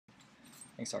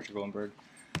Thanks, Dr. Goldenberg.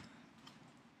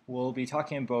 We'll be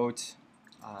talking about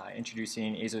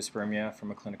introducing azoospermia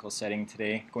from a clinical setting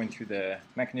today, going through the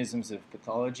mechanisms of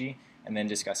pathology, and then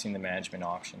discussing the management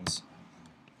options.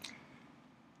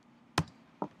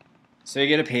 So you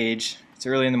get a page, it's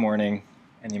early in the morning,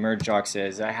 and the emerge doc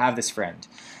says, I have this friend.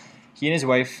 He and his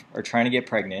wife are trying to get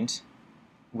pregnant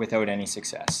without any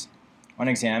success. On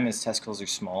exam, his testicles are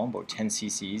small, about 10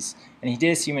 cc's, and he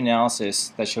did a semen analysis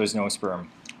that shows no sperm.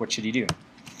 What should he do?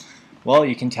 Well,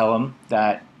 you can tell him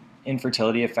that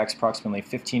infertility affects approximately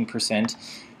 15%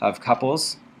 of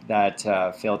couples that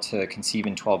fail to conceive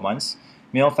in 12 months.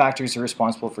 Male factors are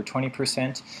responsible for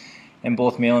 20%, and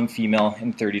both male and female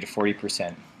in 30 to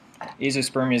 40%.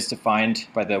 Azoospermia is defined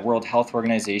by the World Health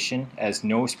Organization as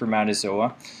no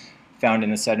spermatozoa found in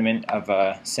the sediment of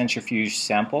a centrifuge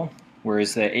sample,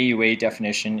 whereas the AUA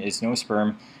definition is no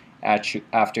sperm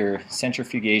after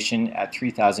centrifugation at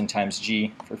 3,000 times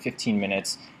G for 15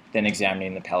 minutes, then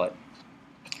examining the pellet.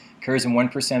 Occurs in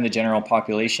 1% of the general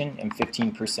population and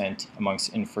 15%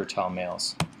 amongst infertile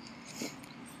males.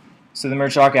 So the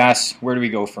emerge doc asks, where do we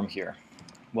go from here?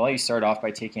 Well, you start off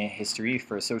by taking a history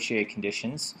for associated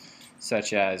conditions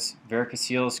such as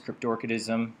varicoceles,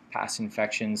 cryptorchidism, past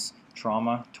infections,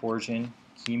 trauma, torsion,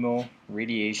 chemo,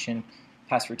 radiation,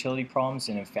 past fertility problems,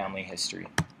 and a family history.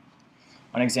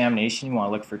 On examination, you want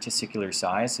to look for testicular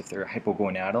size if they're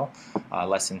hypogonadal,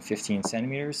 less than 15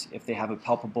 centimeters, if they have a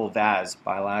palpable vas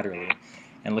bilaterally,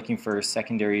 and looking for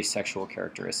secondary sexual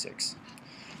characteristics.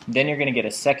 Then you're going to get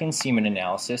a second semen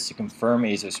analysis to confirm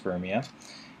azoospermia,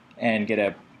 and get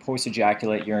a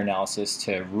post-ejaculate urinalysis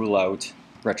to rule out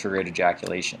retrograde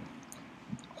ejaculation.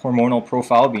 Hormonal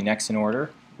profile will be next in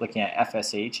order, looking at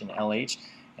FSH and LH,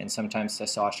 and sometimes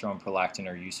testosterone and prolactin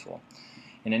are useful.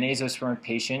 In an azoospermic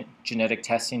patient, genetic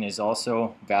testing is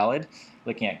also valid,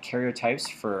 looking at karyotypes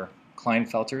for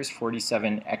Klinefelter's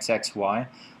 47XXY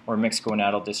or mixed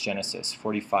gonadal dysgenesis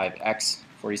 45X,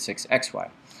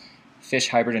 46XY. Fish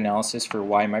hybrid analysis for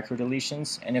Y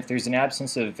microdeletions, and if there's an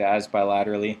absence of VAS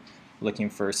bilaterally, looking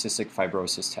for cystic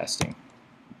fibrosis testing.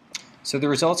 So the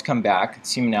results come back.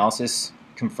 Semen analysis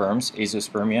confirms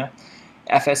azoospermia.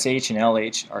 FSH and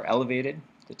LH are elevated.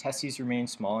 The testes remain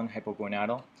small and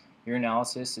hypogonadal.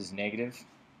 Urinalysis is negative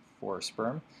for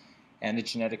sperm, and the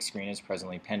genetic screen is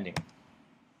presently pending.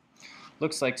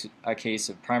 Looks like a case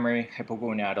of primary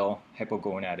hypogonadal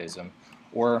hypogonadism,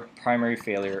 or primary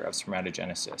failure of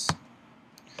spermatogenesis.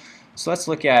 So let's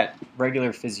look at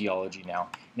regular physiology now.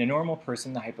 In a normal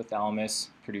person, the hypothalamus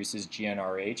produces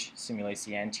GnRH, stimulates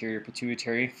the anterior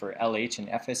pituitary for LH and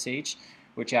FSH,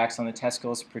 which acts on the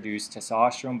testicles to produce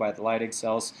testosterone by the Leydig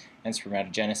cells and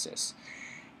spermatogenesis.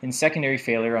 In secondary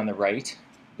failure on the right,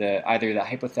 either the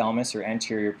hypothalamus or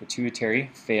anterior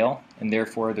pituitary fail, and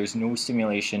therefore there's no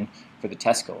stimulation for the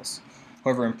testicles.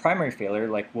 However, in primary failure,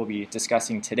 like we'll be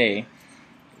discussing today,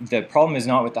 the problem is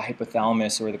not with the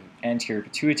hypothalamus or the anterior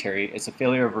pituitary, it's a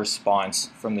failure of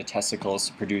response from the testicles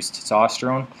to produce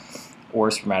testosterone or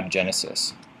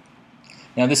spermatogenesis.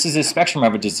 Now this is a spectrum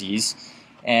of a disease,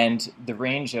 and the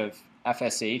range of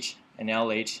FSH and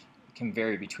LH can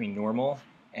vary between normal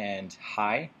and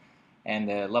high, and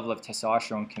the level of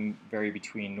testosterone can vary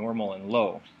between normal and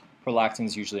low. Prolactin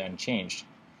is usually unchanged.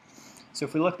 So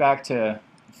if we look back to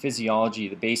physiology,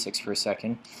 the basics for a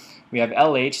second, we have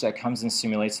LH that comes and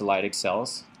stimulates the Leydig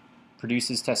cells,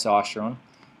 produces testosterone.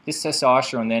 This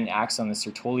testosterone then acts on the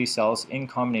Sertoli cells in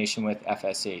combination with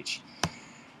FSH.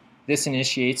 This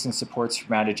initiates and supports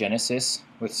spermatogenesis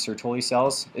with Sertoli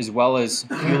cells, as well as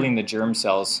fueling the germ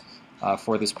cells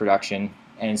for this production,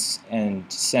 and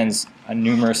sends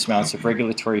numerous amounts of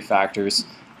regulatory factors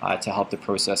to help the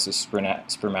process of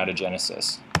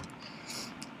spermatogenesis.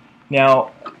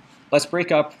 Now, let's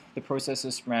break up the process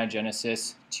of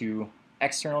spermatogenesis to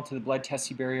external to the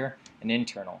blood-testis barrier and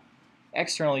internal.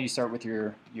 External, you start with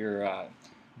your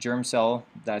germ cell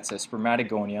that's a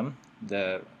spermatogonium,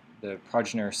 the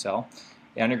progenitor cell.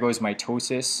 It undergoes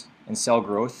mitosis and cell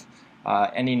growth,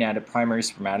 ending at a primary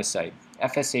spermatocyte.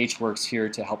 FSH works here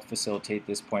to help facilitate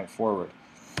this point forward.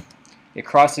 It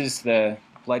crosses the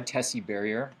blood-testis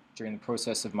barrier during the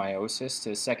process of meiosis to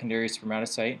a secondary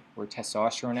spermatocyte where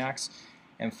testosterone acts,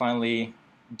 and finally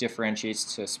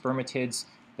differentiates to spermatids,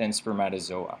 then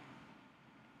spermatozoa.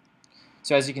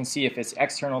 So as you can see, if it's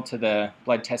external to the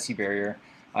blood-testis barrier,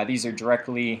 these are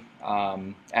directly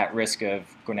at risk of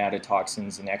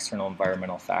gonadotoxins and external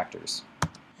environmental factors.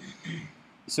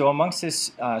 So amongst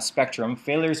this spectrum,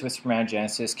 failures with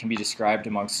spermatogenesis can be described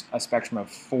amongst a spectrum of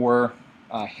 4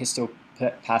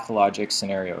 histopathologic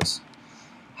scenarios: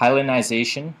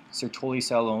 hyalinization, Sertoli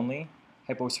cell only,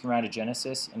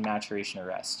 hypospermatogenesis, and maturation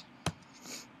arrest.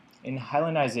 In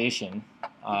hyalinization,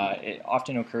 it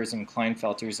often occurs in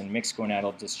Klinefelter's and mixed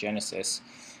gonadal dysgenesis.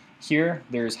 Here,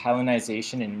 there's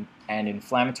hyalinization and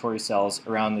inflammatory cells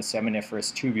around the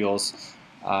seminiferous tubules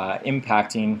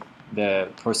impacting the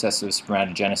process of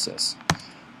spermatogenesis.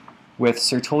 With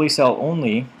Sertoli cell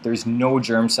only, there's no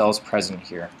germ cells present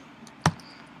here.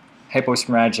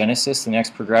 Hypospermatogenesis, the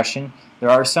next progression, there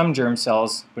are some germ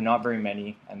cells, but not very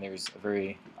many, and there's a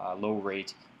very low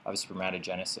rate of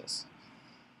spermatogenesis.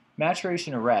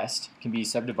 Maturation arrest can be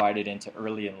subdivided into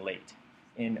early and late.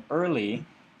 In early,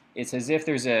 it's as if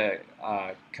there's a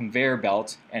conveyor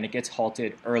belt and it gets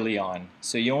halted early on.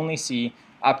 So you only see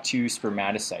up to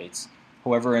spermatocytes.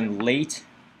 However, in late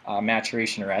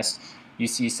maturation arrest, you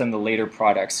see some of the later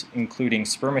products, including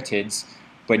spermatids,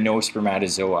 but no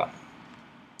spermatozoa.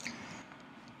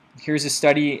 Here's a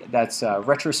study that's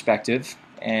retrospective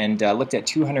and looked at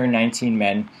 219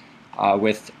 men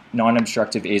with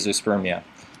non-obstructive azoospermia.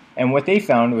 And what they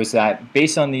found was that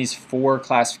based on these 4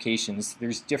 classifications,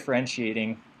 there's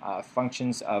differentiating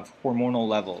functions of hormonal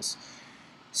levels.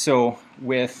 So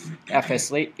with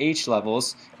FSH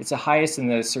levels, it's the highest in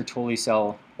the Sertoli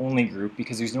cell only group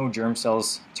because there's no germ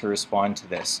cells to respond to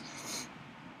this.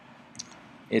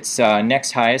 It's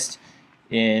next highest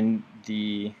in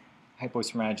the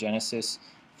hypospermatogenesis,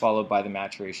 followed by the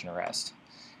maturation arrest.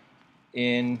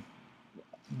 In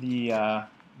the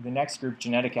next group,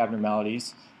 genetic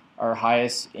abnormalities, are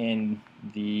highest in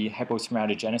the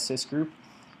hypospermatogenesis group,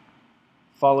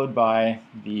 followed by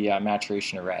the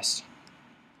maturation arrest.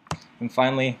 And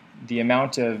finally, the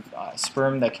amount of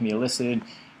sperm that can be elicited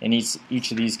in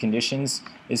each of these conditions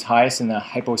is highest in the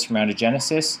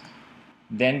hypospermatogenesis,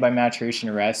 then by maturation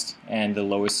arrest, and the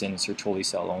lowest in Sertoli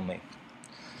cell only.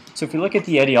 So if we look at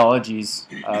the etiologies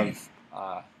of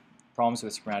problems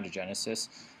with spermatogenesis,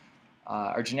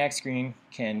 our genetic screen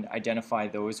can identify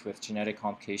those with genetic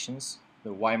complications,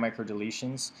 the Y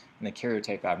microdeletions, and the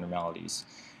karyotype abnormalities.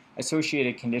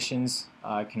 Associated conditions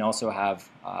can also have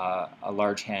a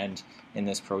large hand in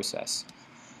this process.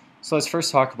 So let's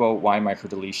first talk about Y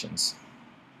microdeletions.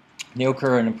 They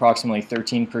occur in approximately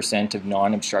 13% of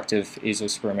non-obstructive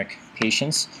azoospermic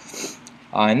patients.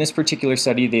 In this particular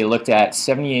study, they looked at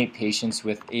 78 patients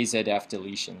with AZF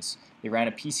deletions. They ran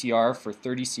a PCR for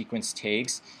 30 sequence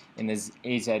tags in the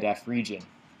AZF region,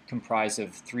 comprised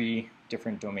of 3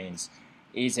 different domains,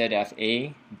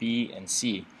 AZF-A, B, and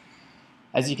C.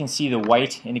 As you can see, the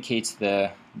white indicates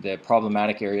the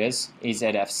problematic areas.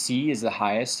 AZF-C is the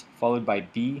highest, followed by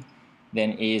B,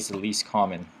 then A is the least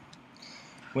common.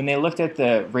 When they looked at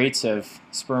the rates of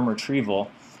sperm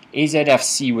retrieval,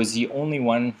 AZF-C was the only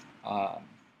one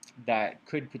that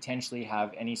could potentially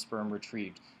have any sperm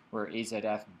retrieved, where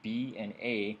AZF-B and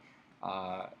A,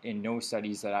 in no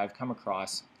studies that I've come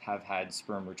across, have had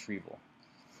sperm retrieval.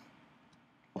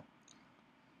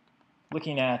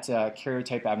 Looking at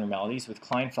karyotype abnormalities with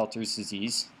Klinefelter's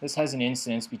disease, this has an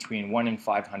incidence between 1 in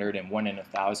 500 and 1 in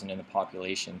 1,000 in the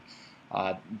population.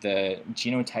 The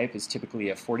genotype is typically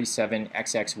a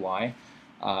 47XXY,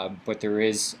 but there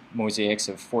is mosaics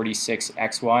of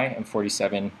 46XY and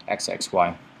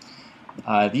 47XXY.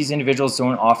 These individuals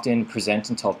don't often present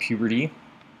until puberty,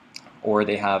 or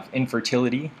they have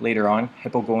infertility later on,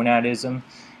 hypogonadism,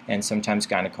 and sometimes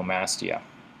gynecomastia.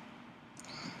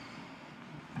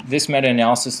 This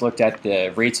meta-analysis looked at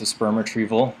the rates of sperm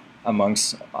retrieval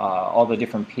amongst all the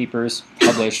different papers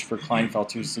published for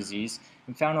Klinefelter's disease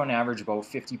and found on average about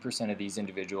 50% of these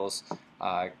individuals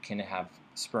can have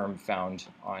sperm found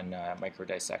on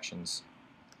microdissections.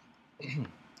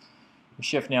 We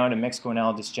shift now to mixed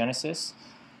gonadal dysgenesis.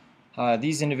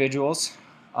 These individuals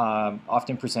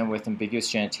often present with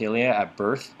ambiguous genitalia at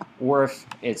birth, or if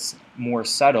it's more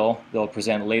subtle, they'll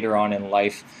present later on in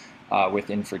life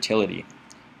with infertility.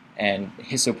 And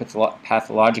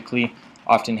histopathologically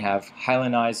often have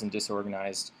hyalinized and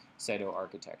disorganized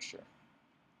cytoarchitecture.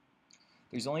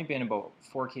 There's only been about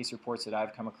 4 case reports that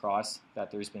I've come across that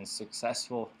there's been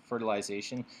successful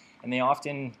fertilization, and they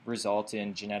often result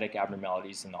in genetic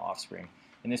abnormalities in the offspring.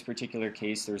 In this particular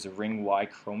case, there's a ring Y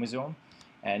chromosome,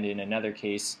 and in another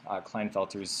case,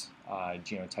 Klinefelter's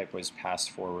genotype was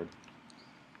passed forward.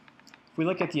 If we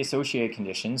look at the associated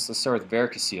conditions, let's start with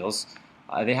varicoceles.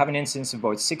 They have an incidence of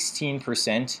about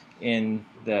 16% in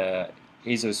the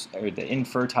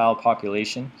infertile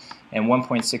population and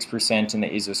 1.6% in the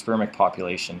azoospermic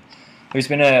population. There's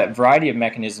been a variety of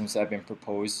mechanisms that have been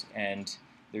proposed, and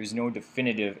there's no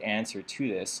definitive answer to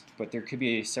this, but there could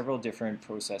be several different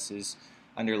processes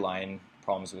underlying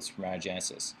problems with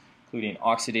spermatogenesis, including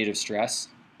oxidative stress,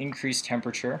 increased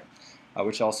temperature,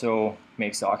 which also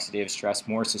makes the oxidative stress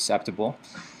more susceptible,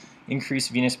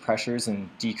 increased venous pressures and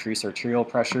decreased arterial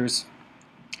pressures,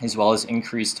 as well as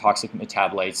increased toxic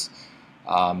metabolites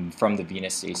from the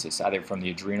venous stasis, either from the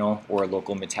adrenal or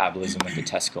local metabolism of the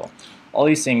testicle. All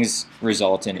these things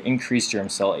result in increased germ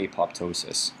cell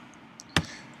apoptosis.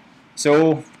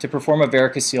 So, to perform a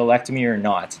varicocelectomy or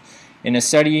not, in a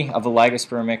study of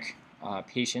oligospermic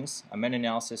patients, a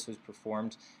meta-analysis was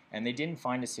performed, and they didn't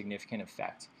find a significant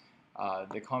effect.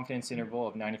 The confidence interval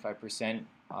of 95%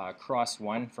 crossed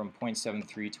 1 from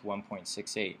 0.73 to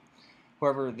 1.68.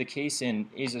 However, the case in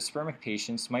azoospermic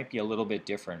patients might be a little bit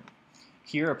different.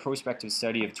 Here, a prospective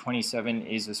study of 27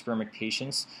 azoospermic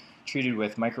patients treated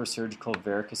with microsurgical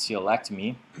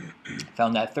varicocelectomy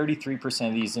found that 33%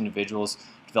 of these individuals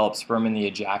developed sperm in the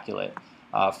ejaculate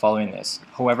following this.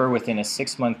 However, within a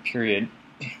 6-month period,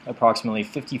 approximately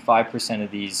 55% of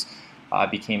these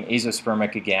became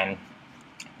azoospermic again,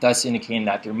 thus indicating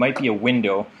that there might be a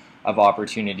window of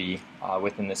opportunity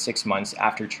within the 6 months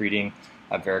after treating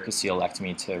a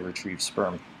varicocelectomy to retrieve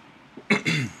sperm.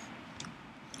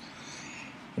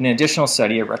 In an additional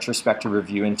study, a retrospective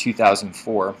review in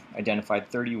 2004 identified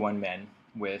 31 men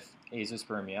with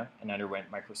azoospermia and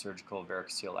underwent microsurgical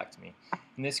varicocelectomy.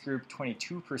 In this group,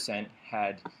 22%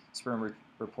 had sperm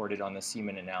reported on the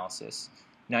semen analysis.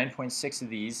 9.6 of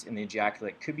these in the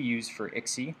ejaculate could be used for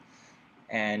ICSI,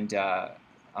 and the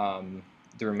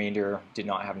remainder did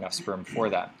not have enough sperm for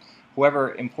that.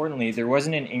 However, importantly, there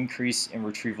wasn't an increase in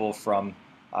retrieval from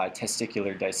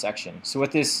testicular dissection. So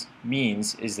what this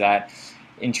means is that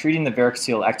in treating the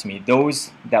varicocelectomy,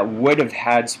 those that would have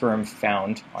had sperm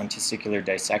found on testicular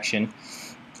dissection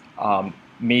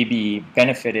may be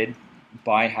benefited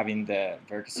by having the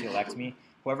varicocelectomy.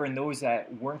 However, in those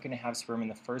that weren't going to have sperm in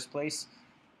the first place,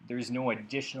 there's no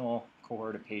additional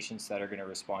cohort of patients that are going to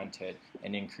respond to it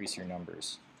and increase your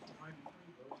numbers. Before you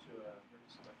go to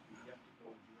varicocelectomy, you have to go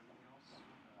and do anything else?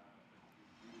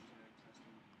 Do genetic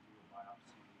testing, do a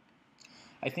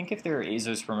biopsy? I think if they're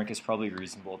azoospermic, it's probably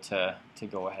reasonable to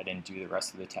go ahead and do the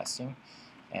rest of the testing.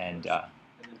 And then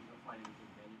if you don't find anything,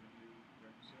 then you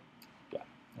can do varicocelectomy? Yeah,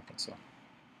 I think so.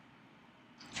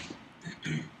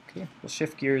 Okay, we'll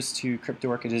shift gears to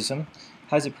cryptorchidism.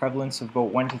 Has a prevalence of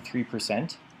about 1 to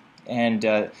 3%, and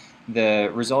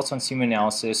the results on semen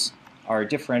analysis are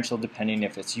differential depending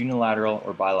if it's unilateral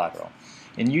or bilateral.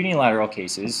 In unilateral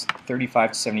cases,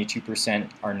 35 to 72%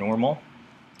 are normal,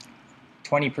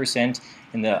 20%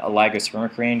 in the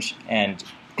oligospermic range, and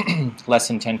less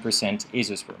than 10%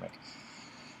 azoospermic.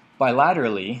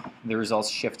 Bilaterally, the results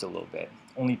shift a little bit.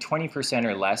 Only 20%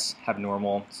 or less have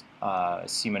normal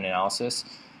semen analysis,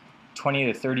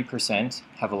 20 to 30%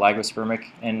 have oligospermic,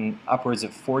 and upwards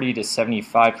of 40 to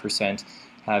 75%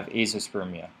 have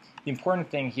azoospermia. The important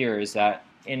thing here is that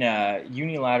in a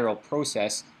unilateral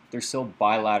process, there's still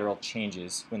bilateral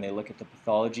changes when they look at the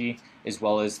pathology as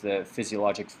well as the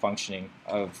physiologic functioning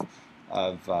of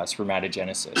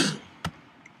spermatogenesis.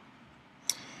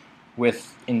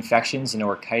 With infections and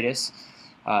orchitis,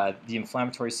 the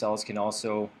inflammatory cells can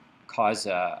also cause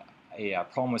a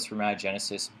problem with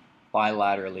spermatogenesis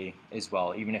bilaterally as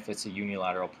well, even if it's a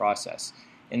unilateral process.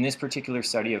 In this particular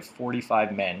study of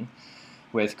 45 men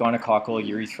with gonococcal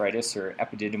urethritis or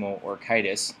epididymal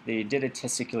orchitis, they did a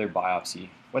testicular biopsy.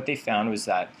 What they found was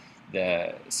that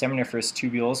the seminiferous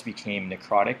tubules became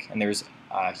necrotic, and there's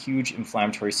a huge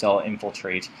inflammatory cell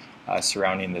infiltrate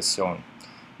surrounding this zone.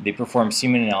 They performed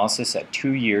semen analysis at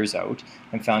 2 years out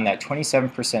and found that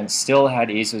 27% still had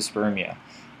azoospermia,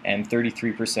 and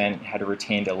 33% had a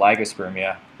retained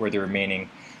oligospermia, where the remaining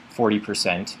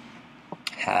 40%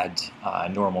 had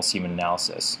normal semen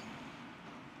analysis.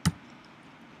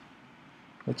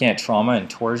 Looking at trauma and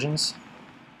torsions.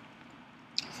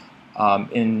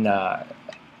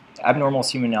 Abnormal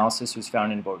semen analysis was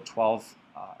found in about 12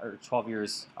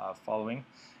 years following.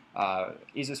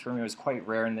 Azoospermia was quite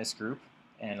rare in this group,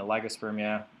 and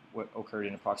oligospermia occurred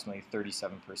in approximately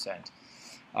 37%.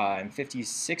 And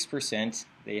 56%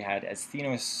 they had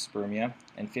asthenospermia,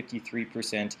 and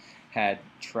 53% had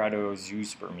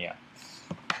teratozoospermia.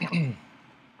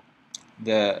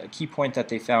 The key point that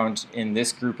they found in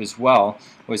this group as well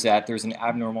was that there's an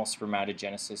abnormal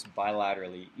spermatogenesis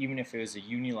bilaterally, even if it was a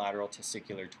unilateral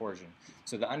testicular torsion.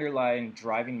 So the underlying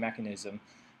driving mechanism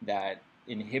that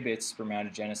inhibits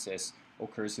spermatogenesis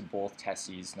occurs in both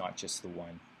testes, not just the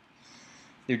one.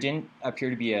 There didn't appear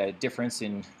to be a difference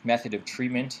in method of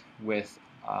treatment with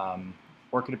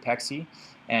orchidopexy,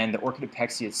 and the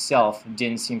orchidopexy itself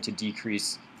didn't seem to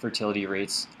decrease fertility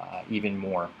rates even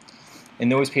more. In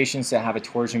those patients that have a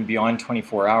torsion beyond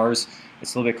 24 hours,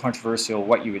 it's a little bit controversial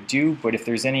what you would do, but if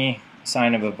there's any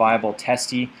sign of a viable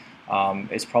testy,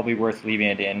 it's probably worth leaving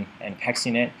it in and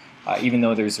pexing it. even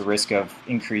though there's a risk of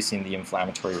increasing the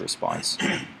inflammatory response.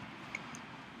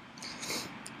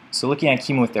 So looking at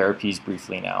chemotherapies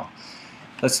briefly now,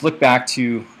 let's look back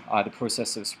to the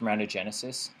process of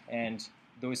spermatogenesis. And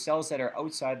those cells that are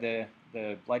outside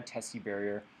the blood-testis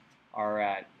barrier are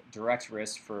at direct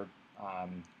risk for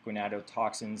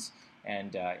gonadotoxins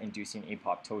and inducing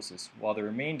apoptosis, while the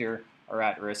remainder are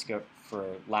at risk for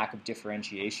lack of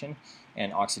differentiation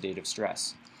and oxidative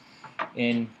stress.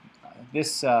 In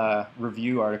this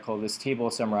review article, this table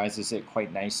summarizes it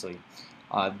quite nicely.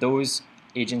 Those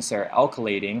agents that are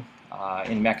alkylating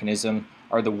in mechanism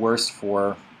are the worst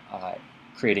for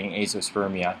creating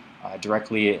azoospermia,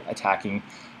 directly attacking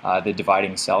the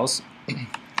dividing cells.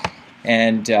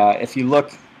 And if you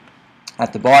look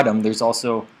at the bottom, there's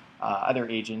also other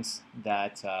agents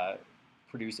that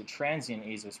produce a transient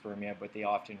azoospermia, but they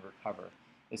often recover.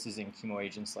 This is in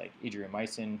chemoagents like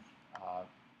adriamycin,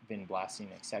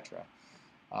 vinblastine, etc.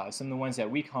 Some of the ones that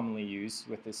we commonly use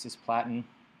with the cisplatin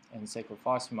and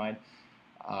cyclophosphamide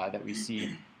that we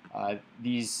see,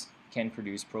 these can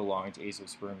produce prolonged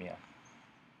azoospermia.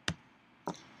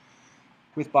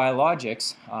 With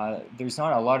biologics, there's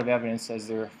not a lot of evidence as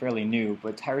they're fairly new,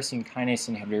 but tyrosine kinase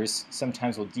inhibitors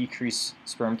sometimes will decrease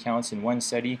sperm counts. In one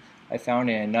study I found,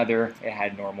 in another it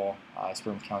had normal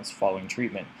sperm counts following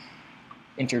treatment.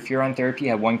 Interferon therapy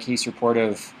had one case report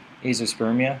of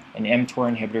azoospermia, and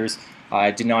mTOR inhibitors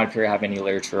did not appear to have any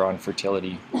literature on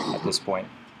fertility at this point.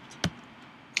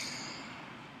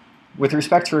 With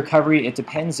respect to recovery, it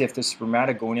depends if the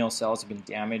spermatogonial cells have been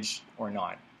damaged or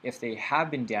not. If they have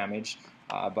been damaged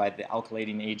by the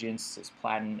alkylating agents,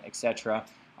 cisplatin, etc.,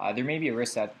 there may be a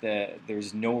risk that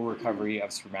there's no recovery of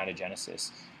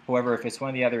spermatogenesis. However, if it's one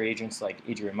of the other agents like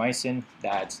adriamycin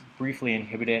that briefly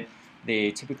inhibit it,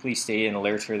 they typically stay in the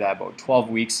literature that about 12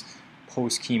 weeks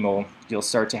post-chemo, you'll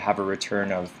start to have a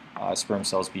return of sperm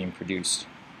cells being produced.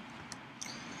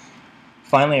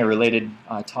 Finally, a related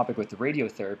topic with the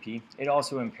radiotherapy, it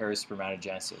also impairs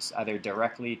spermatogenesis, either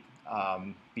directly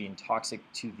being toxic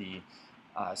to the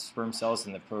sperm cells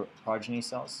and the progeny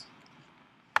cells,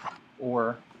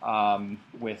 or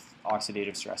with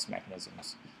oxidative stress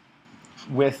mechanisms.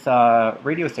 With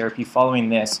radiotherapy, following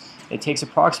this, it takes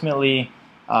approximately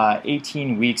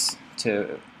 18 weeks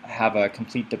to have a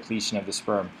complete depletion of the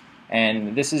sperm.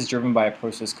 And this is driven by a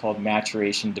process called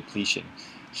maturation depletion.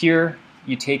 Here,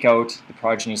 you take out the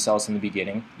progeny cells in the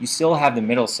beginning. You still have the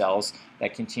middle cells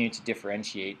that continue to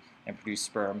differentiate and produce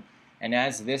sperm. And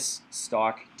as this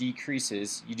stock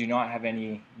decreases, you do not have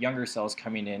any younger cells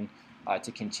coming in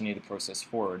to continue the process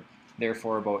forward.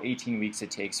 Therefore, about 18 weeks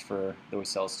it takes for those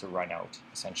cells to run out,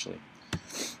 essentially.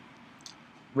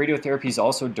 Radiotherapy is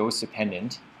also dose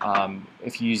dependent.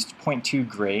 If you used 0.2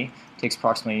 gray, it takes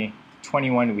approximately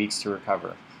 21 weeks to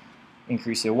recover.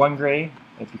 Increase to 1 gray,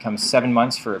 it becomes 7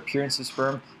 months for appearance of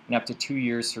sperm, and up to 2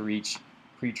 years to reach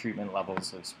pre-treatment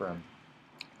levels of sperm.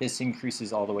 This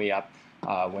increases all the way up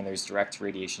when there's direct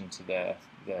radiation to the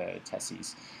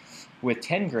testes. With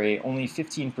 10 gray, only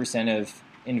 15% of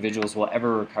individuals will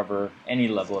ever recover any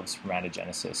level of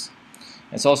spermatogenesis.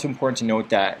 It's also important to note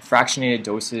that fractionated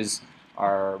doses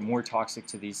are more toxic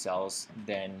to these cells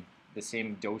than the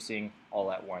same dosing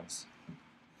all at once.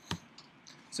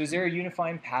 So is there a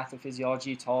unifying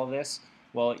pathophysiology to all of this?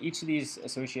 Well, each of these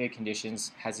associated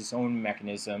conditions has its own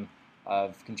mechanism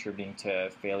of contributing to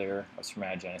failure of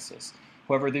spermatogenesis.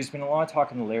 However, there's been a lot of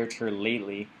talk in the literature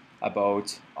lately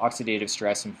about oxidative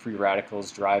stress and free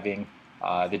radicals driving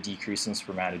the decrease in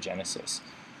spermatogenesis.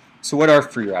 So what are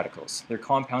free radicals? They're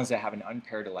compounds that have an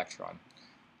unpaired electron.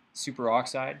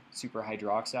 Superoxide,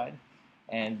 superhydroxide,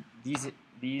 and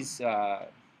these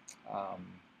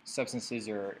substances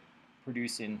are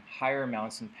produced in higher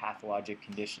amounts in pathologic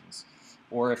conditions.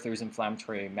 Or if there's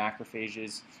inflammatory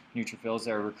macrophages, neutrophils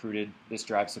that are recruited, this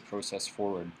drives the process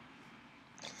forward.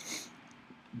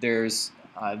 These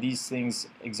things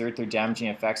exert their damaging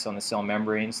effects on the cell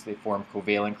membranes. They form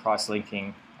covalent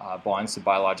cross-linking bonds to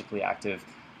biologically active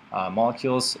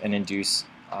molecules and induce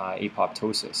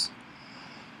apoptosis.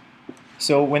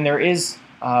 So when there is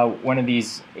one of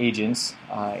these agents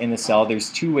in the cell,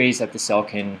 there's two ways that the cell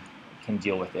can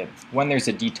deal with it. One, there's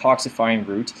a detoxifying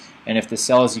route, and if the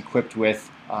cell is equipped with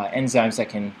enzymes that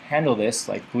can handle this,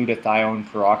 like glutathione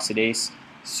peroxidase,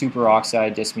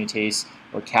 superoxide dismutase,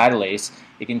 or catalase,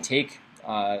 it can take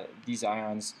these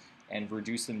ions and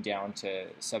reduce them down to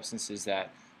substances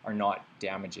that are not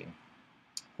damaging.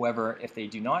 However, if they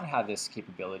do not have this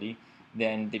capability,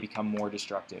 then they become more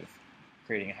destructive,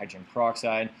 creating hydrogen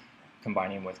peroxide,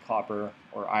 combining with copper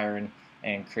or iron,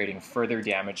 and creating further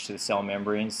damage to the cell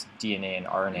membranes, DNA, and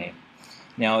RNA.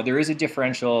 Now, there is a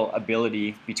differential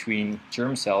ability between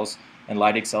germ cells and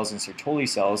Leydig cells and Sertoli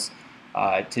cells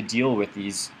to deal with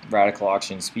these radical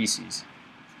oxygen species.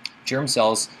 Germ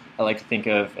cells I like to think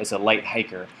of as a light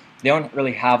hiker. They don't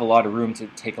really have a lot of room to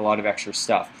take a lot of extra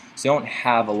stuff. So they don't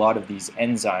have a lot of these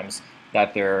enzymes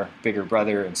that their bigger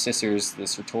brother and sisters, the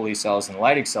Sertoli cells and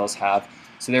Leydig cells, have.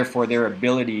 So therefore their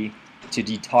ability to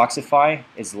detoxify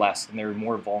is less, and they're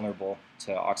more vulnerable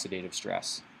to oxidative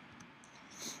stress.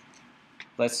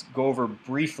 Let's go over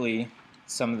briefly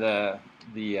some of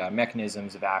the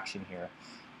mechanisms of action here.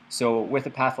 So with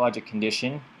a pathologic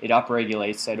condition, it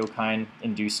upregulates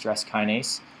cytokine-induced stress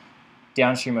kinase.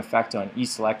 Downstream effect on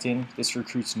E-selectin. This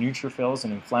recruits neutrophils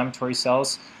and inflammatory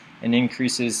cells and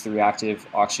increases the reactive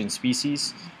oxygen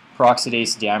species.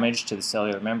 Peroxidase damage to the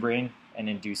cellular membrane and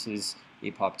induces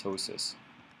apoptosis.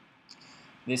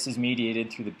 This is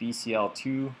mediated through the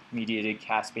BCL2 mediated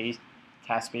caspase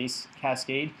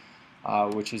cascade,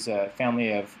 which is a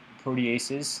family of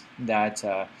proteases that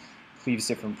cleaves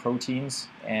different proteins,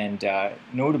 and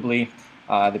notably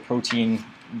the protein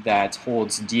that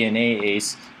holds DNA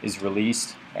ACE is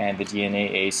released, and the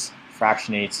DNA ACE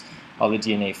fractionates all the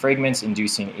DNA fragments,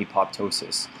 inducing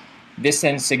apoptosis. This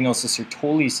then signals the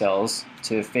Sertoli cells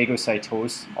to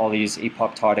phagocytose all these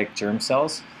apoptotic germ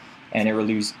cells, and it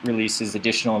releases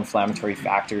additional inflammatory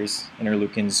factors,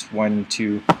 interleukins 1,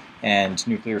 2, and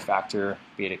nuclear factor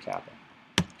beta kappa.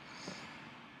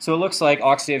 So it looks like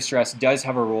oxidative stress does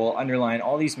have a role underlying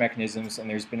all these mechanisms, and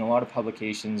there's been a lot of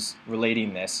publications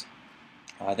relating this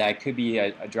that could be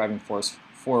a driving force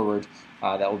forward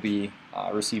that will be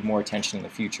receive more attention in the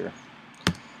future.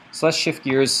 So let's shift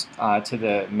gears to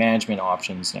the management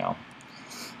options now.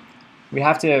 We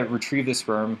have to retrieve the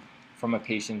sperm from a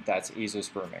patient that's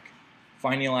azospermic.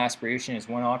 Fine needle aspiration is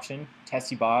one option,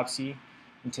 testy biopsy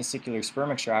and testicular sperm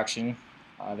extraction,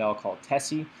 that I'll call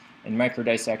TESI, and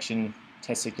microdissection,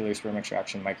 testicular sperm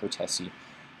extraction, microtesty.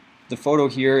 The photo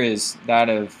here is that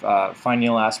of fine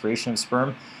needle aspiration of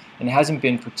sperm, and it hasn't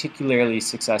been particularly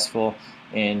successful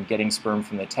in getting sperm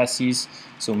from the testes,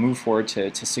 so move forward to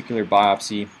testicular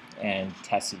biopsy and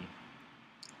TESI.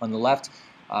 On the left,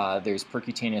 there's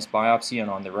percutaneous biopsy, and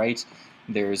on the right,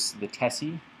 there's the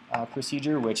TESI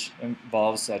procedure, which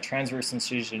involves a transverse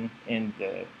incision in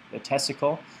the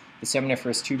testicle. The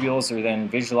seminiferous tubules are then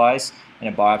visualized,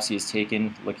 and a biopsy is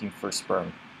taken looking for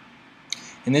sperm.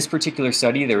 In this particular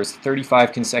study, there was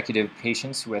 35 consecutive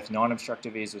patients with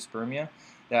non-obstructive azospermia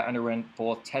that underwent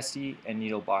both testy and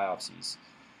needle biopsies.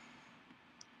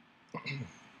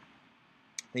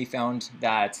 They found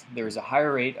that there was a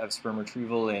higher rate of sperm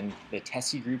retrieval in the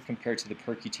TESI group compared to the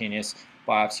percutaneous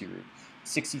biopsy group.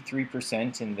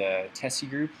 63% in the TESI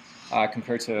group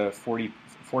compared to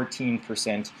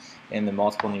 14% in the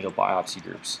multiple needle biopsy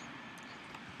groups.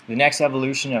 The next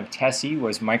evolution of TESI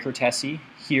was microtesty.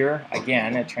 Here,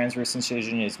 again, a transverse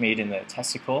incision is made in the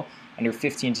testicle under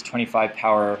 15 to 25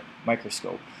 power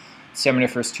microscope.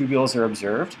 Seminiferous tubules are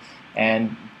observed,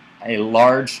 and a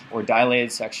large or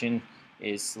dilated section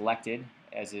is selected,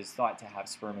 as is thought to have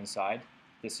sperm inside.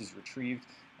 This is retrieved,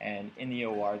 and in the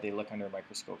OR they look under a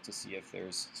microscope to see if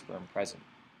there's sperm present.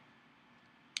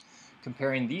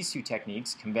 Comparing these two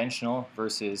techniques, conventional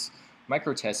versus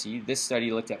microtesty, this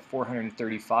study looked at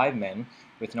 435 men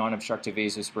with non-obstructive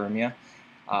azospermia.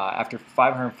 After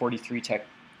 543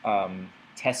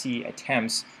 TESI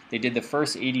attempts, they did the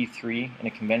first 83 in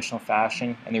a conventional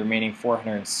fashion and the remaining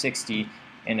 460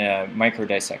 in a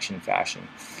microdissection fashion.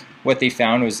 What they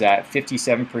found was that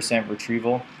 57%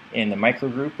 retrieval in the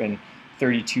microgroup and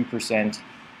 32%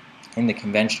 in the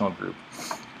conventional group,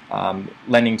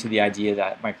 lending to the idea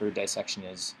that microdissection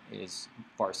is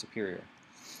far superior.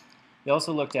 They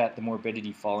also looked at the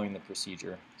morbidity following the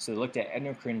procedure. So they looked at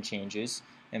endocrine changes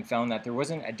and found that there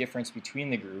wasn't a difference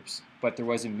between the groups, but there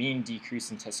was a mean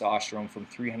decrease in testosterone from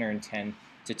 310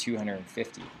 to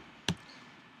 250.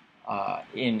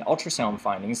 In ultrasound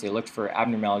findings, they looked for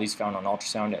abnormalities found on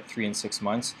ultrasound at 3 and 6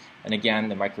 months, and again,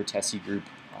 the microtesty group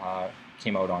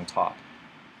came out on top.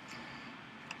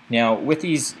 Now, with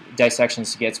these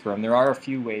dissections to get sperm, there are a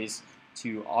few ways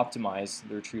to optimize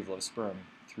the retrieval of sperm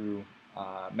through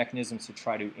mechanisms to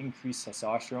try to increase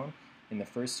testosterone in the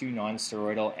first two,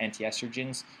 non-steroidal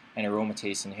antiestrogens and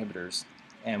aromatase inhibitors,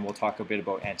 and we'll talk a bit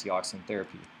about antioxidant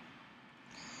therapy.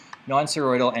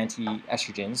 Non-steroidal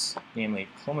antiestrogens, namely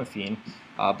clomiphene,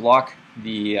 block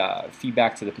the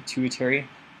feedback to the pituitary,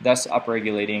 thus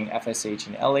upregulating FSH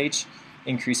and LH,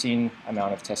 increasing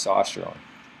amount of testosterone.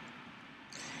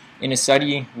 In a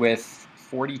study with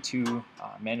 42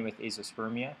 men with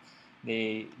azospermia,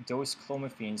 they dosed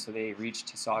clomiphene so they reached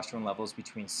testosterone levels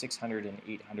between 600 and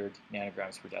 800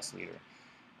 nanograms per deciliter.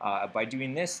 By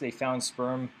doing this, they found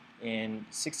sperm in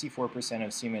 64%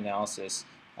 of semen analysis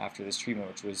after this treatment,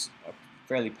 which was a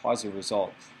fairly positive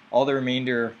result. All the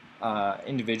remainder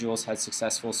individuals had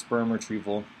successful sperm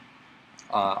retrieval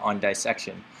on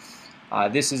dissection.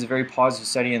 This is a very positive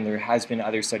study, and there has been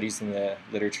other studies in the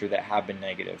literature that have been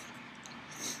negative.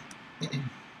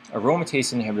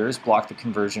 Aromatase inhibitors block the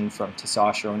conversion from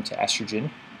testosterone to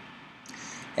estrogen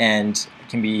and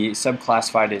can be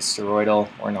subclassified as steroidal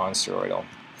or non-steroidal.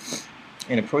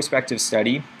 In a prospective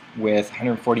study with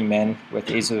 140 men with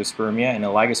azoospermia and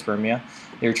oligospermia,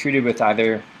 they were treated with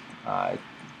either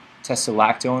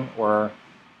testosterone or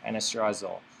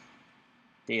anastrozole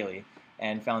daily,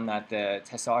 and found that the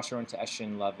testosterone to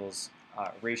estrogen levels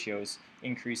ratios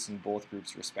increased in both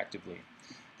groups respectively.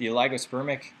 The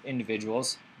oligospermic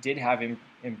individuals did have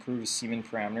improved semen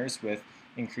parameters with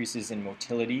increases in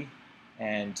motility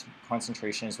and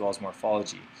concentration as well as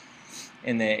morphology.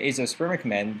 In the azoospermic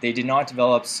men, they did not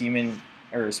develop semen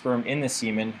or sperm in the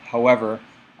semen. However,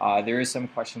 there is some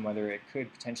question whether it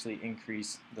could potentially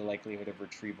increase the likelihood of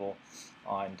retrieval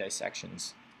on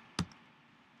dissections.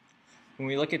 When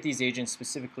we look at these agents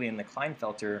specifically in the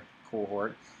Klinefelter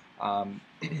cohort,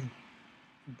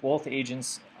 both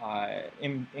agents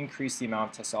increase the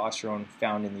amount of testosterone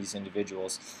found in these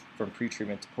individuals from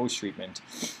pre-treatment to post-treatment.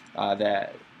 The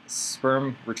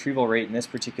sperm retrieval rate in this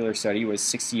particular study was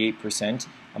 68%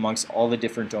 amongst all the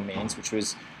different domains, which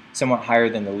was somewhat higher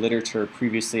than the literature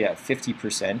previously at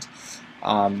 50%.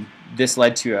 This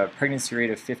led to a pregnancy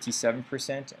rate of 57%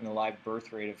 and a live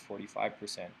birth rate of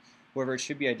 45%. However, it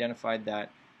should be identified that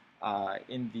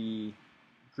in the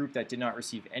group that did not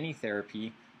receive any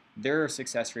therapy, their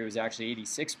success rate was actually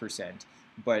 86%,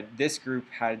 but this group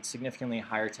had significantly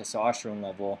higher testosterone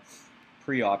level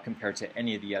pre-op compared to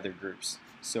any of the other groups.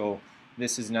 So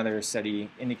this is another study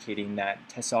indicating that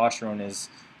testosterone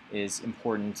is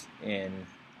important in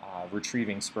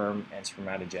retrieving sperm and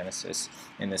spermatogenesis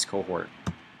in this cohort.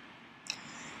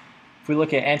 If we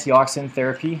look at antioxidant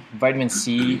therapy, vitamin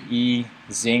C, E,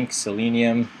 zinc,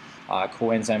 selenium,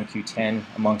 coenzyme Q10,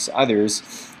 amongst others,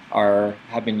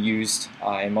 have been used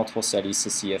in multiple studies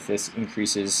to see if this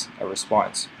increases a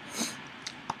response.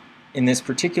 In this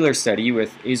particular study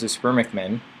with azoospermic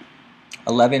men,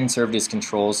 11 served as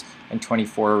controls and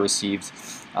 24 received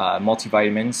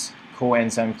multivitamins,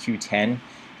 coenzyme Q10,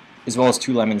 as well as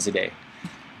 2 lemons a day.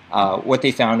 What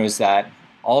they found was that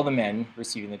all the men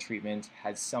receiving the treatment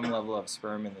had some level of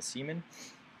sperm in the semen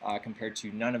compared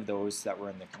to none of those that were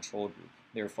in the control group.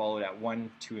 They were followed at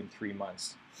 1, 2, and 3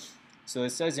 months. So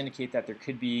this does indicate that there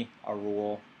could be a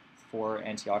role for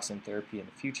antioxidant therapy in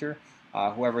the future.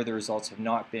 However, the results have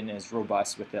not been as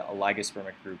robust with the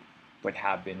oligospermic group, but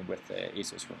have been with the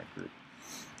azoospermic group.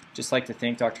 Just like to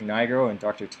thank Dr. Nigro and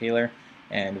Dr. Taylor,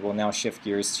 and we'll now shift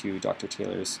gears to Dr.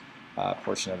 Taylor's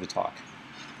portion of the talk.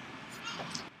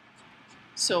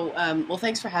 So, well,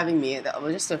 thanks for having me.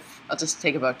 I'll just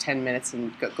take about 10 minutes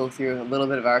and go through a little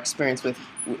bit of our experience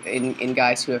in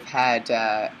guys who have had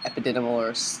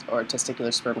epididymal or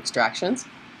testicular sperm extractions.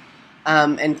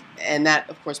 And that,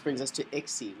 of course, brings us to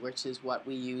ICSI, which is what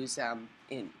we use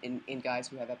in guys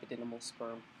who have epididymal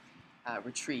sperm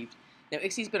retrieved. Now,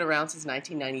 ICSI's been around since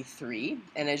 1993,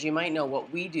 and as you might know,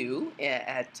 what we do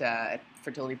at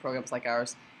fertility programs like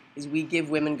ours is we give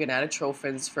women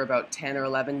gonadotrophins for about 10 or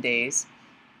 11 days.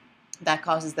 That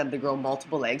causes them to grow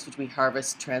multiple eggs, which we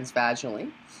harvest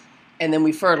transvaginally, and then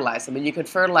we fertilize them. And you could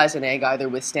fertilize an egg either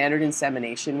with standard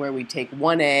insemination, where we take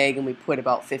one egg and we put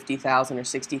about 50,000 or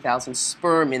 60,000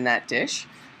 sperm in that dish,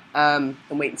 and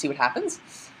wait and see what happens.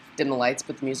 Dim the lights,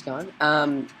 put the music on,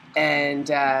 and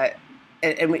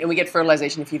we get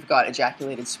fertilization if you've got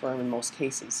ejaculated sperm in most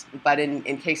cases. But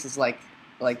in cases like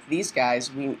these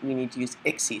guys, we need to use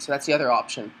ICSI. So that's the other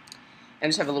option. And I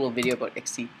just have a little video about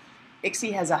ICSI.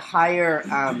 ICSI has a higher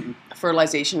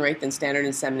fertilization rate than standard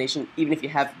insemination, even if you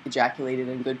have ejaculated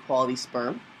and good quality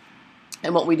sperm.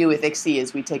 And what we do with ICSI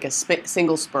is we take a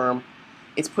single sperm,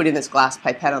 it's put in this glass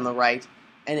pipette on the right,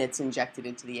 and it's injected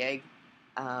into the egg,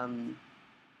 as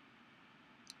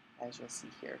you'll see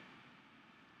here.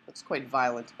 Looks quite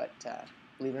violent, but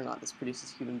believe it or not, this produces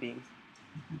human beings.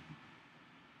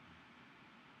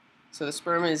 So the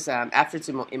sperm is, after it's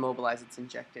immobilized, it's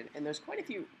injected. And there's quite a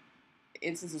few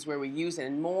instances where we use it,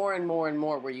 and more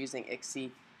we're using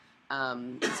ICSI,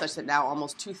 such that now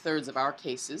almost 2/3 of our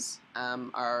cases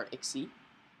are ICSI,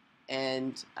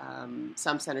 and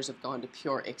some centers have gone to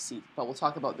pure ICSI, but we'll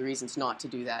talk about the reasons not to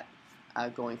do that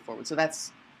going forward. So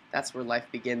that's where life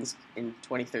begins in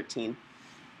 2013.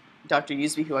 Dr.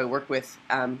 Usby, who I work with,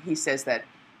 he says that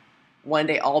one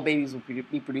day all babies will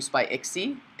be produced by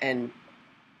ICSI, and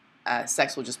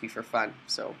sex will just be for fun.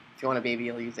 So if you want a baby,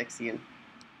 you'll use ICSI and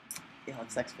you'll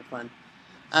have sex for fun.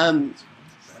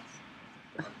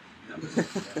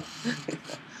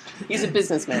 He's a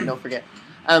businessman, don't forget.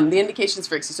 The indications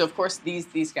for ICSI. So of course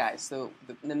these guys. So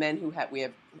the men who we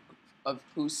have of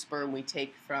whose sperm we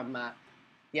take from the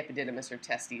epididymis or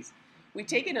testes. We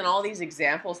take it in all these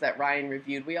examples that Ryan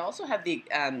reviewed. We also have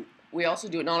we also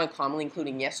do it not uncommonly,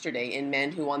 including yesterday, in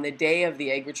men who on the day of the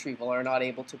egg retrieval are not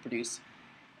able to produce.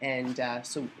 And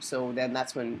so then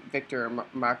that's when Victor or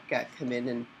Mark come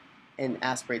in and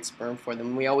aspirate sperm for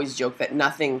them. We always joke that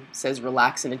nothing says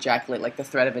relax and ejaculate like the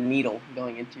thread of a needle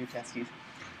going into your testes.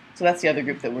 So that's the other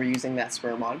group that we're using that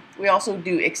sperm on. We also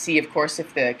do ICSI, of course,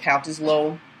 if the count is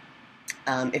low,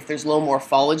 if there's low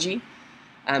morphology.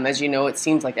 As you know, it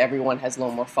seems like everyone has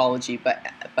low morphology, but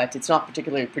it's not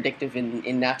particularly predictive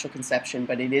in natural conception,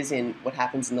 but it is in what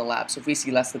happens in the lab. So if we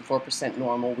see less than 4%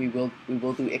 normal, we will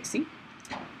do ICSI.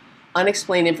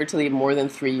 Unexplained infertility of more than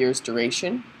 3 years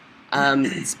duration.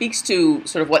 It speaks to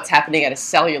sort of what's happening at a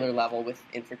cellular level with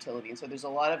infertility. And so there's a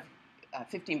lot of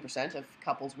 15% of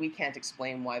couples we can't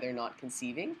explain why they're not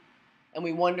conceiving. And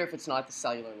we wonder if it's not at the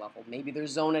cellular level. Maybe their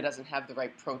zona doesn't have the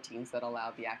right proteins that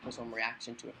allow the acrosome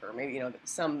reaction to occur. Maybe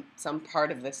some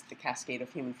part of this, the cascade of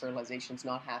human fertilization, is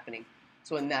not happening.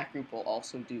 So in that group, we'll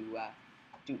also do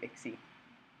ICSI.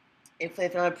 If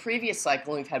on a previous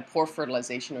cycle we've had poor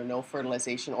fertilization or no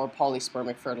fertilization or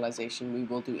polyspermic fertilization, we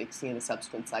will do ICSI in a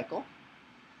subsequent cycle.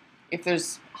 If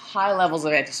there's high levels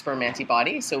of anti-sperm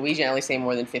antibody, so we generally say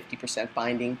more than 50%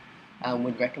 binding,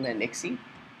 would recommend ICSI.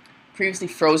 Previously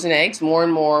frozen eggs, more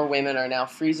and more women are now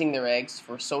freezing their eggs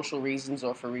for social reasons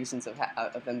or for reasons of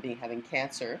them having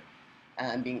cancer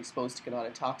and being exposed to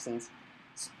gonadotoxins.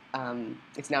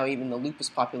 It's now even the lupus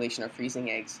population are freezing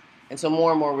eggs. And so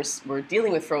more and more we're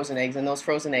dealing with frozen eggs, and those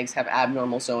frozen eggs have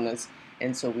abnormal zonas,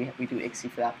 and so we do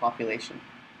ICSI for that population.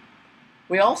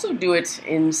 We also do it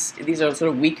in, these are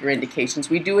sort of weaker indications,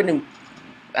 we do it in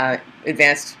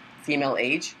advanced female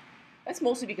age. That's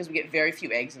mostly because we get very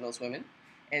few eggs in those women.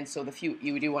 And so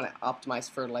you do want to optimize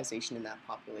fertilization in that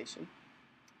population.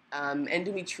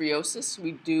 Endometriosis,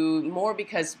 we do more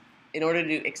because in order to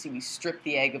do ICSI, we strip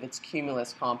the egg of its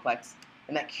cumulus complex.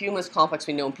 And that cumulus complex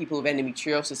we know in people with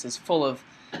endometriosis is full of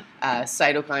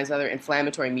cytokines, other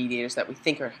inflammatory mediators that we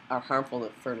think are harmful to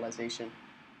fertilization.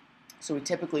 So we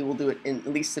typically will do it in at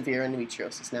least severe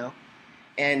endometriosis now.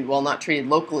 And while not treated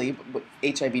locally, but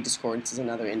HIV discordance is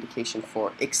another indication for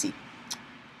ICSI.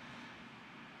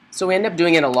 So we end up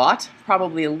doing it a lot,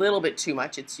 probably a little bit too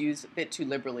much. It's used a bit too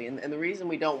liberally. And the reason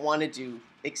we don't want to do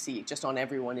ICSI just on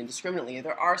everyone indiscriminately,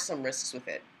 there are some risks with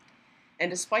it.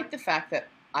 And despite the fact that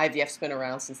IVF's been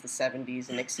around since the 70s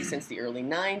and ICSI since the early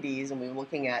 90s, and we're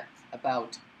looking at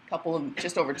about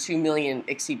just over 2 million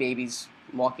ICSI babies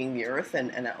walking the earth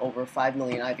and over 5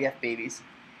 million IVF babies,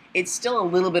 it's still a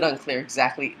little bit unclear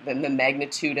exactly the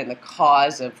magnitude and the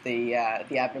cause of the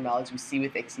abnormalities we see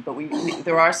with ICSI, but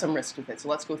there are some risks with it, so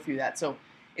let's go through that. So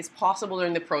it's possible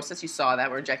during the process, you saw that,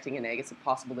 we're injecting an egg, it's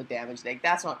possible to damage the egg.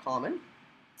 That's not common.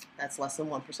 That's less than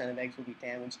 1% of eggs will be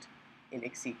damaged in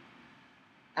ICSI.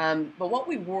 But what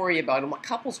we worry about, and what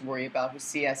couples worry about with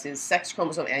CS, is sex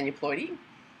chromosome aneuploidy,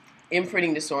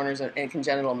 imprinting disorders, and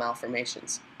congenital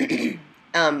malformations.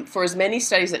 For as many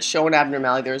studies that show an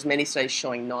abnormality, there are as many studies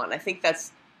showing not. And I think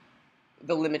that's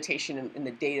the limitation in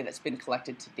the data that's been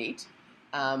collected to date.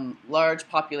 Large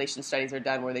population studies are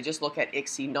done where they just look at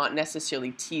ICSI, not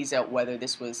necessarily tease out whether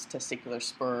this was testicular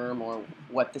sperm or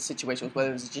what the situation was, whether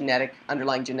it was a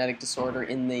underlying genetic disorder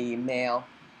in the male.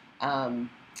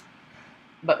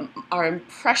 But our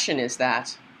impression is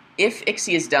that if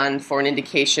ICSI is done for an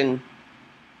indication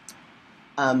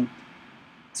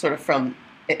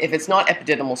if it's not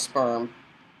epididymal sperm,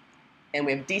 and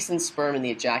we have decent sperm in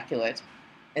the ejaculate,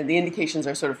 and the indications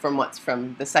are sort of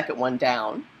from the second one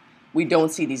down, we don't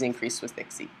see these increase with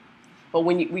ICSI. But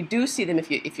we do see them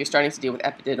if you're starting to deal with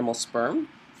epididymal sperm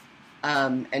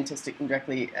and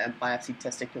directly biopsy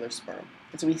testicular sperm.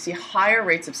 And so we see higher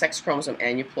rates of sex chromosome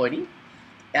aneuploidy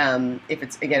if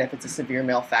it's a severe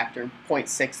male factor,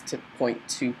 0.6 to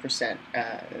 0.2%,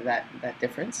 that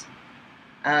difference.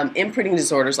 Imprinting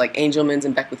disorders like Angelman's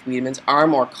and Beckwith-Wiedemann's are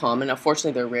more common.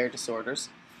 Unfortunately, they're rare disorders,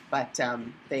 but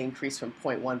they increase from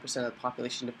 0.1% of the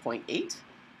population to 0.8%.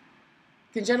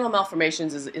 Congenital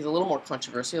malformations is a little more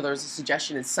controversial. There's a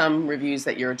suggestion in some reviews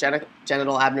that your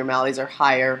genital abnormalities are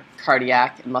higher,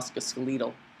 cardiac and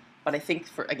musculoskeletal. But I think,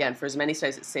 for as many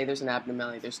studies that say there's an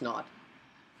abnormality, there's not.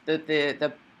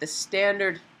 The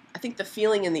standard, I think the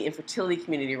feeling in the infertility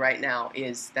community right now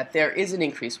is that there is an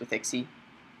increase with ICSI,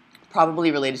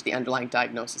 probably related to the underlying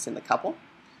diagnosis in the couple.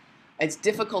 It's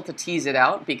difficult to tease it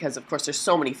out because, of course, there's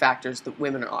so many factors that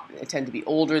women tend to be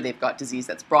older. They've got disease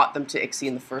that's brought them to ICSI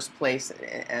in the first place,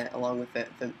 along with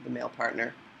the male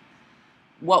partner.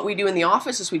 What we do in the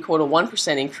office is we quote a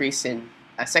 1% increase in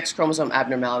sex chromosome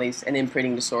abnormalities and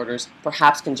imprinting disorders,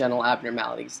 perhaps congenital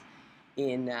abnormalities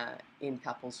in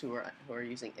couples who are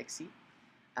using ICSI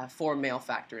for male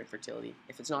factor infertility.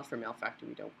 If it's not for male factor,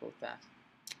 we don't quote that.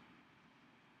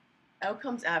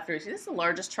 Outcomes after. See, this is the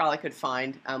largest trial I could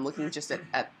find, looking just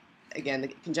at again, the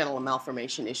congenital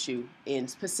malformation issue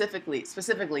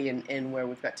specifically in where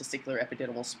we've got testicular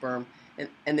epididymal sperm,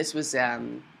 and this was a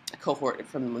cohort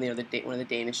from one of the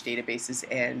Danish databases,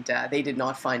 and they did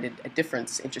not find a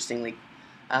difference, interestingly,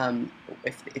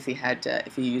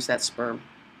 if he used that sperm.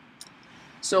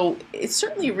 So it's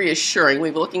certainly reassuring.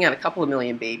 We've been looking at a couple of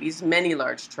million babies, many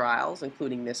large trials,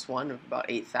 including this one of about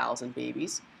 8,000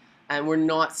 babies. And we're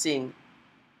not seeing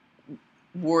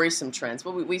worrisome trends,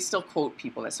 but we still quote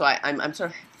people. So I'm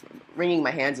sort of wringing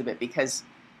my hands a bit because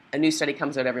a new study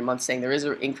comes out every month saying there is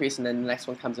an increase, and then the next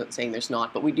one comes out saying there's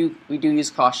not. But we do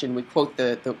use caution. We quote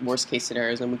the worst case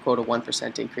scenarios, and we quote a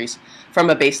 1% increase from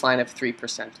a baseline of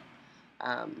 3%.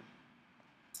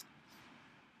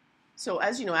 So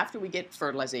as you know, after we get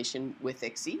fertilization with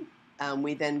ICSI,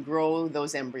 we then grow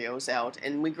those embryos out,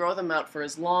 and we grow them out for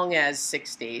as long as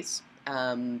 6 days.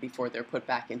 Before they're put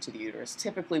back into the uterus.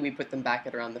 Typically, we put them back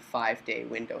at around the 5-day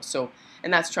window. So,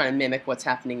 and that's trying to mimic what's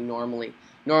happening normally.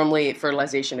 Normally,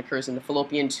 fertilization occurs in the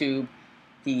fallopian tube.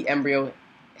 The embryo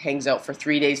hangs out for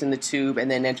 3 days in the tube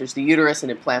and then enters the uterus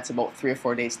and implants about 3 or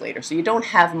 4 days later. So you don't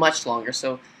have much longer.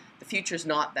 So the future is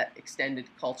not that extended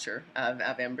culture of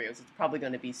embryos. It's probably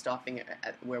going to be stopping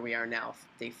at where we are now,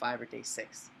 day 5 or day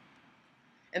 6.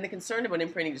 And the concern about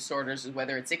imprinting disorders,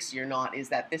 whether it's ICSI or not, is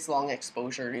that this long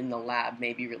exposure in the lab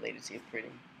may be related to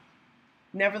imprinting.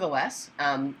 Nevertheless,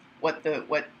 what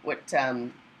Dr.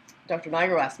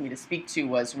 Nigro asked me to speak to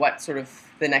was what sort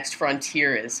of the next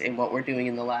frontier is in what we're doing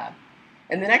in the lab.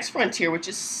 And the next frontier, which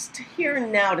is here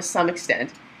now to some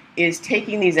extent, is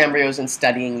taking these embryos and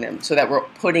studying them so that we're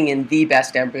putting in the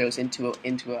best embryos into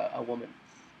a woman.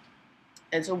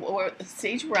 And so the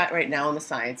stage we're at right now in the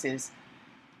science is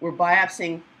we're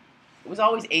biopsying. It was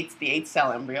always the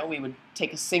 8-cell embryo. We would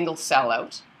take a single cell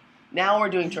out. Now we're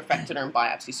doing trophectoderm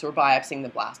biopsy, so we're biopsying the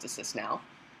blastocyst now.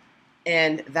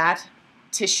 And that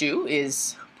tissue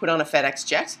is put on a FedEx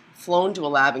jet, flown to a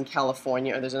lab in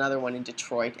California, or there's another one in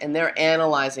Detroit, and they're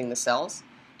analyzing the cells,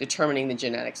 determining the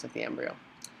genetics of the embryo.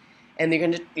 And they're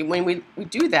going to, when we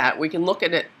do that, we can look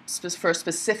at it for a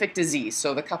specific disease.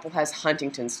 So the couple has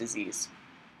Huntington's disease.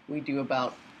 We do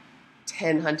about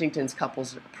 10 Huntington's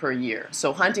couples per year.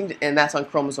 So Huntington, and that's on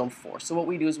chromosome 4. So what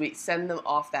we do is we send them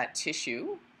off that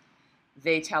tissue.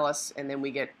 They tell us, and then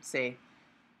we get, say,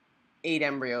 8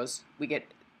 embryos. We get,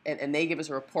 and they give us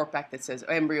a report back that says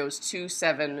embryos 2,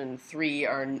 7, and 3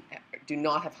 do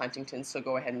not have Huntington's. So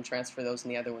go ahead and transfer those,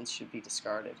 and the other ones should be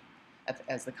discarded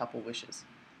as the couple wishes.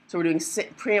 So we're doing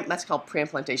that's called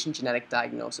preimplantation genetic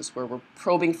diagnosis, where we're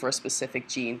probing for a specific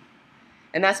gene.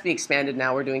 And that's being expanded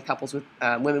now. We're doing couples with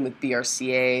women with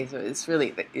BRCA. So it's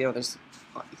really, you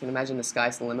can imagine the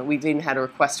sky's the limit. We've even had a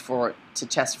request to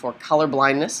test for color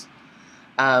blindness,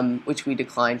 which we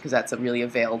declined because that's a really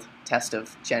veiled test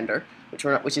of gender,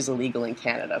 which is illegal in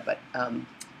Canada. But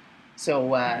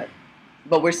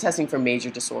but we're testing for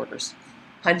major disorders.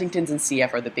 Huntington's and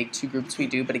CF are the big 2 groups we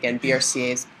do, but again,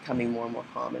 BRCA is becoming more and more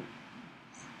common.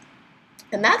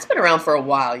 And that's been around for a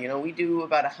while. We do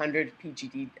about 100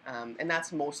 PGD, and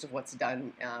that's most of what's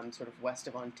done sort of west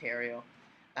of Ontario.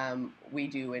 We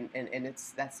do, and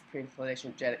that's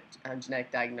preimplantation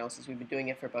genetic diagnosis. We've been doing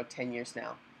it for about 10 years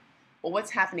now. Well,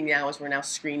 what's happening now is we're now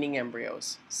screening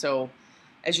embryos. So,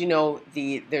 as you know,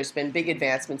 there's been big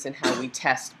advancements in how we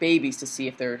test babies to see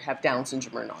if they have Down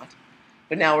syndrome or not.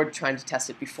 But now we're trying to test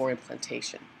it before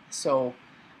implantation. So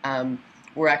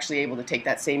we're actually able to take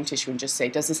that same tissue and just say,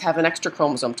 does this have an extra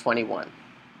chromosome 21?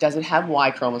 Does it have Y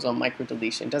chromosome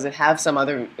microdeletion? Does it have some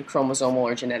other chromosomal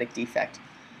or genetic defect?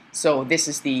 So this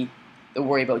is the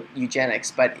worry about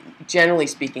eugenics. But generally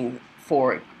speaking,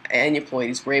 for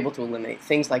aneuploidies, we're able to eliminate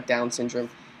things like Down syndrome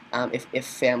if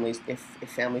families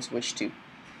wish to.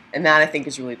 And that, I think,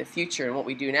 is really the future. And what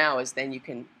we do now is then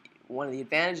one of the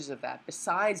advantages of that,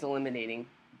 besides eliminating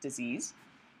disease,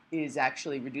 is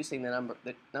actually reducing the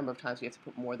number of times we have to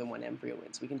put more than one embryo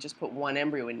in. So we can just put one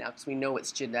embryo in now because we know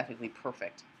it's genetically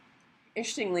perfect.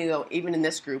 Interestingly, though, even in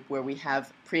this group where we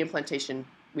have preimplantation,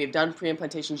 we have done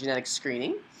preimplantation genetic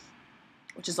screening,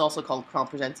 which is also called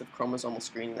comprehensive chromosomal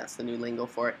screening. That's the new lingo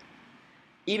for it.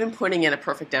 Even putting in a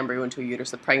perfect embryo into a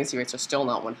uterus, the pregnancy rates are still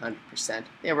not 100%.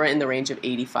 They were in the range of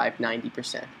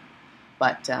 85-90%.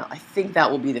 But I think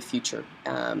that will be the future,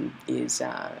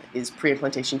 is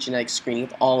pre-implantation genetic screening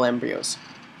of all embryos.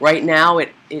 Right now,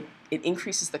 it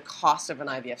increases the cost of an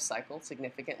IVF cycle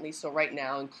significantly. So right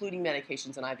now, including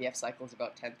medications, an IVF cycle is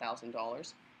about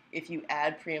 $10,000. If you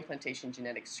add pre-implantation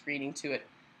genetic screening to it,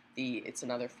 it's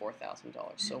another $4,000.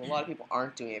 So a lot of people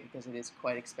aren't doing it because it is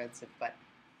quite expensive. But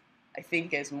I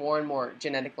think as more and more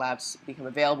genetic labs become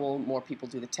available, more people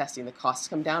do the testing, the costs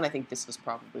come down. I think this is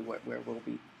probably where we'll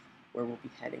be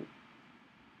heading.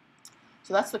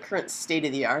 So that's the current state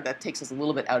of the art. That takes us a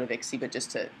little bit out of ICSI, but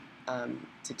just to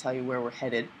tell you where we're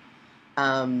headed.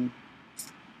 And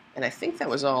I think that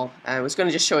was all. I was going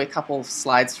to just show you a couple of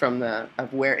slides from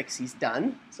of where ICSI's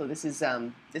done. So this is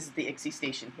the ICSI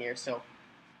station here. So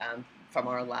from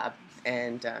our lab,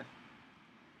 and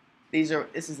these are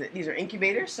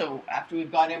incubators. So after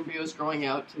we've got embryos growing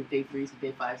out to day 3s to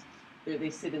day 5s,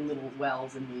 they sit in little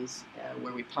wells in these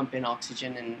where we pump in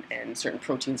oxygen and certain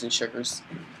proteins and sugars.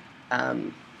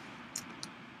 And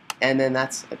then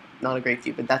that's not a great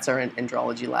view, but that's our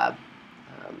andrology lab.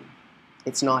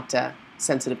 It's not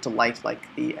sensitive to light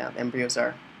like the embryos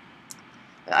are.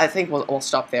 I think we'll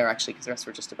stop there actually, because the rest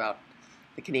were just about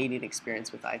the Canadian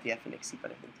experience with IVF and ICSI.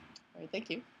 But I think, all right,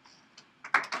 thank you.